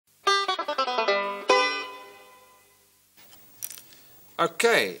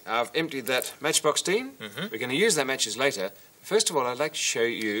Okay, I've emptied that matchbox tin. We're going to use that matches later. First of all, I'd like to show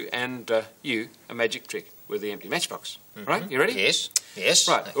you and you a magic trick with the empty matchbox. Right? You ready? Yes. Yes.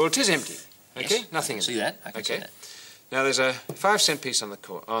 Right. Well, it is empty. Okay. Yes. Nothing I in can see it. that. I can see that. Now there's a 5-cent piece on the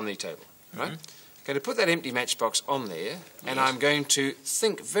table. Right. Going to put that empty matchbox on there, and I'm going to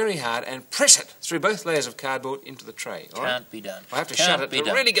think very hard and press it through both layers of cardboard into the tray. All right? Can't be done. I have to shut it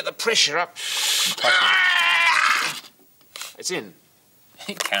to really get the pressure up. It's in.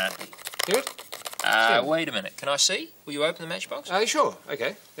 It can't be. Hear it? Wait a minute. Can I see? Will you open the matchbox? Sure.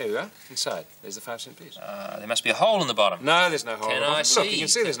 Okay. There we are. Inside. There's the 5-cent piece. There must be a hole in the bottom. No, there's no hole. Can I see? Look, you can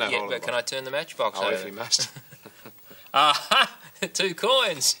see there's no hole in the but bottom. can I turn the matchbox Oh, over? if you must. Aha! 2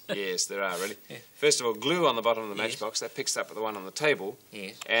 coins. Yes, there are, really. First of all, glue on the bottom of the matchbox. That picks up with the one on the table.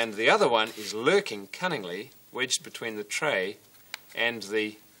 Yes. And the other one is lurking cunningly, wedged between the tray and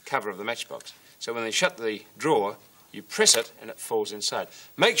the cover of the matchbox. So when they shut the drawer, you press it and it falls inside.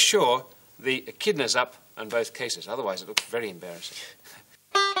 Make sure the echidna's up on both cases, otherwise it looks very embarrassing.